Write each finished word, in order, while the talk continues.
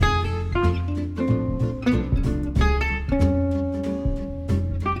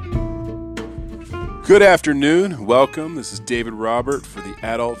Good afternoon. Welcome. This is David Robert for the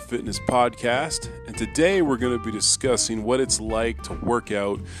Adult Fitness Podcast. And today we're going to be discussing what it's like to work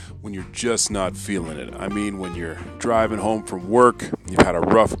out when you're just not feeling it. I mean, when you're driving home from work, you've had a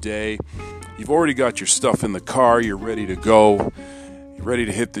rough day, you've already got your stuff in the car, you're ready to go, you're ready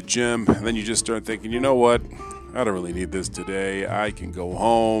to hit the gym, and then you just start thinking, you know what? I don't really need this today. I can go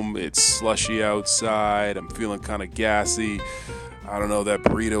home. It's slushy outside. I'm feeling kind of gassy. I don't know, that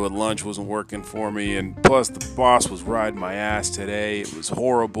burrito at lunch wasn't working for me, and plus the boss was riding my ass today. It was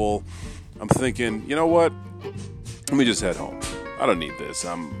horrible. I'm thinking, you know what? Let me just head home. I don't need this.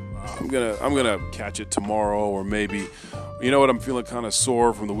 I'm gonna catch it tomorrow, or maybe, you know what? I'm feeling kind of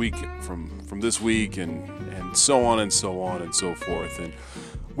sore from the week, from this week, and so on and so on and so forth. And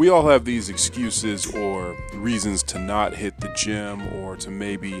we all have these excuses or reasons to not hit the gym, or to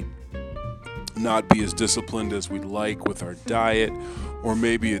maybe not be as disciplined as we'd like with our diet, or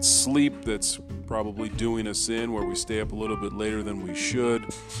maybe it's sleep that's probably doing us in, where we stay up a little bit later than we should,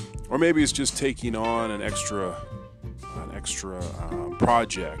 or maybe it's just taking on an extra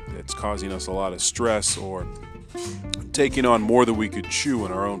project that's causing us a lot of stress, or taking on more than we could chew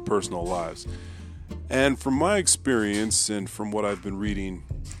in our own personal lives. And from my experience and from what I've been reading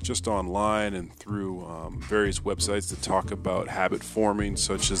just online and through various websites that talk about habit forming,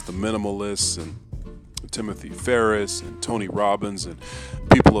 such as the Minimalists and Timothy Ferriss and Tony Robbins and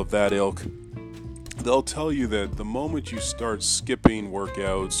people of that ilk, they'll tell you that the moment you start skipping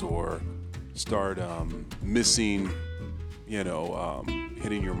workouts or start missing,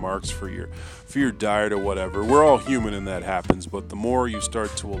 hitting your marks for your diet or whatever, we're all human and that happens, but the more you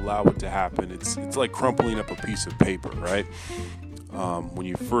start to allow it to happen, it's like crumpling up a piece of paper, right? When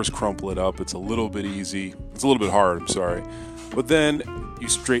you first crumple it up, it's a little bit hard, but then you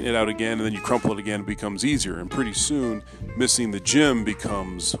straighten it out again, and then you crumple it again, it becomes easier, and pretty soon missing the gym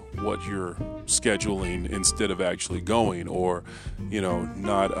becomes what you're scheduling instead of actually going, or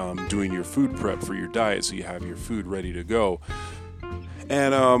not doing your food prep for your diet so you have your food ready to go.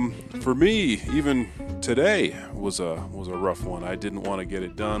 And for me, even today was a rough one. I didn't want to get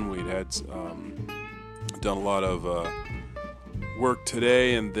it done. We'd had done a lot of work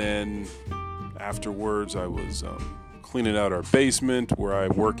today, and then afterwards I was cleaning out our basement where I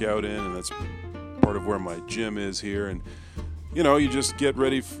work out in, and that's part of where my gym is here. And you just get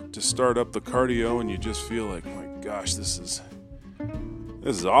ready to start up the cardio, and you just feel like, my gosh, this is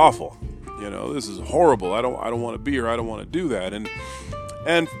awful. This is horrible. I don't want to be here. I don't want to do that.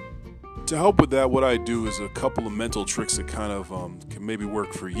 And to help with that, what I do is a couple of mental tricks that kind of can maybe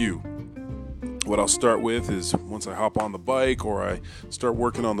work for you. What I'll start with is, once I hop on the bike, or I start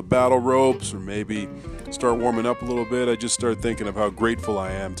working on the battle ropes, or maybe start warming up a little bit, I just start thinking of how grateful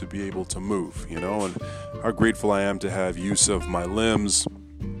I am to be able to move, and how grateful I am to have use of my limbs,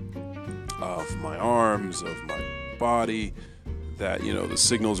 of my arms, of my body, that, the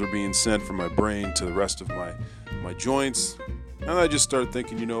signals are being sent from my brain to the rest of my joints. And I just start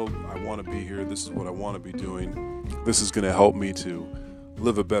thinking, I want to be here. This is what I want to be doing. This is going to help me to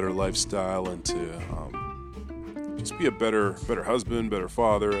live a better lifestyle, and to just be a better husband, better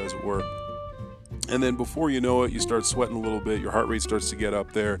father, as it were. And then before you know it, you start sweating a little bit. Your heart rate starts to get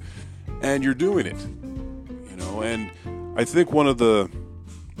up there, and you're doing it. And I think one of the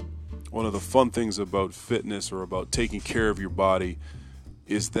fun things about fitness, or about taking care of your body,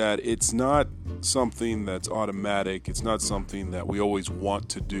 is that it's not something that's automatic. It's not something that we always want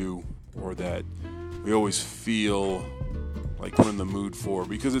to do, or that we always feel like we're in the mood for,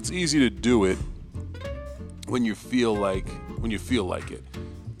 because it's easy to do it when you feel like it.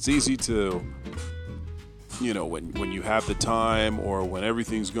 It's easy to, when you have the time, or when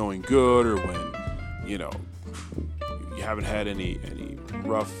everything's going good, or when, you haven't had any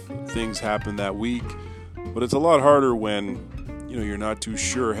rough things happen that week. But it's a lot harder when, you're not too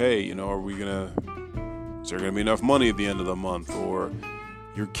sure, hey, is there going to be enough money at the end of the month, or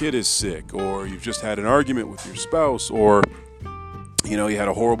your kid is sick, or you've just had an argument with your spouse, or, you had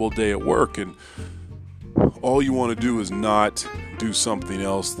a horrible day at work, and all you want to do is not do something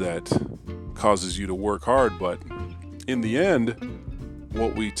else that causes you to work hard. But in the end,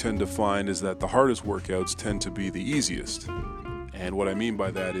 what we tend to find is that the hardest workouts tend to be the easiest. And what I mean by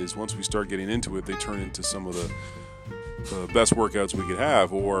that is, once we start getting into it, they turn into some of the best workouts we could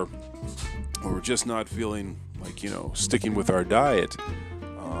have, or we're just not feeling like, sticking with our diet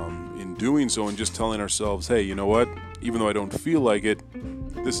in doing so, and just telling ourselves, hey, you know what? Even though I don't feel like it,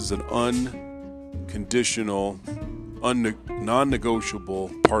 this is an unconditional,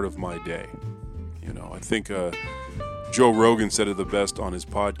 non-negotiable part of my day. I think Joe Rogan said it the best on his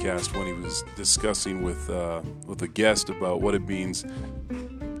podcast when he was discussing with a guest about what it means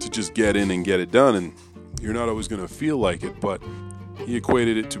to just get in and get it done, and you're not always going to feel like it. But he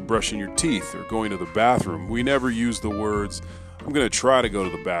equated it to brushing your teeth or going to the bathroom. We never use the words, I'm going to try to go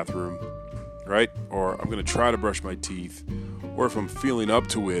to the bathroom, right? Or I'm going to try to brush my teeth. Or if I'm feeling up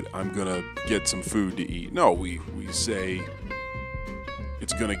to it, I'm going to get some food to eat. No, we say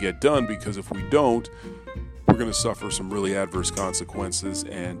it's going to get done, because if we don't, we're going to suffer some really adverse consequences.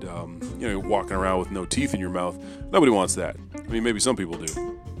 And, walking around with no teeth in your mouth, nobody wants that. I mean, maybe some people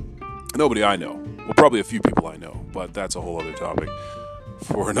do. Nobody I know. Well, probably a few people I know, but that's a whole other topic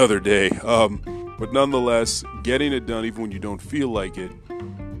for another day. But nonetheless, getting it done even when you don't feel like it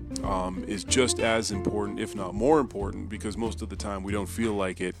is just as important, if not more important, because most of the time we don't feel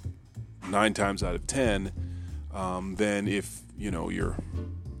like it 9 times out of 10 than if, you're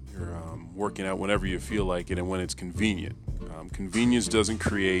working out whenever you feel like it and when it's convenient. Convenience doesn't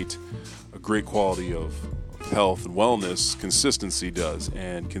create a great quality of health and wellness. Consistency does,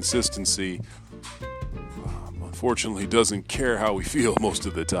 and consistency unfortunately doesn't care how we feel most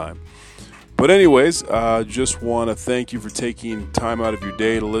of the time. But anyways, just want to thank you for taking time out of your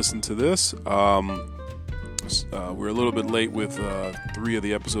day to listen to this. We're a little bit late with 3 of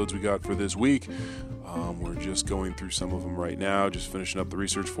the episodes we got for this week. We're just going through some of them right now, just finishing up the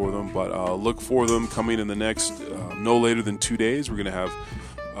research for them. But look for them coming in the next no later than 2 days. We're going to have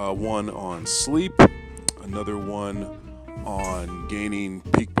one on sleep, another one on gaining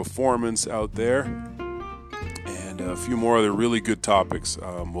peak performance out there, and a few more other really good topics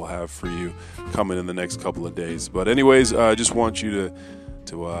we'll have for you coming in the next couple of days. But anyways, I just want you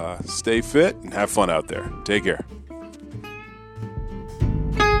to stay fit and have fun out there. Take care.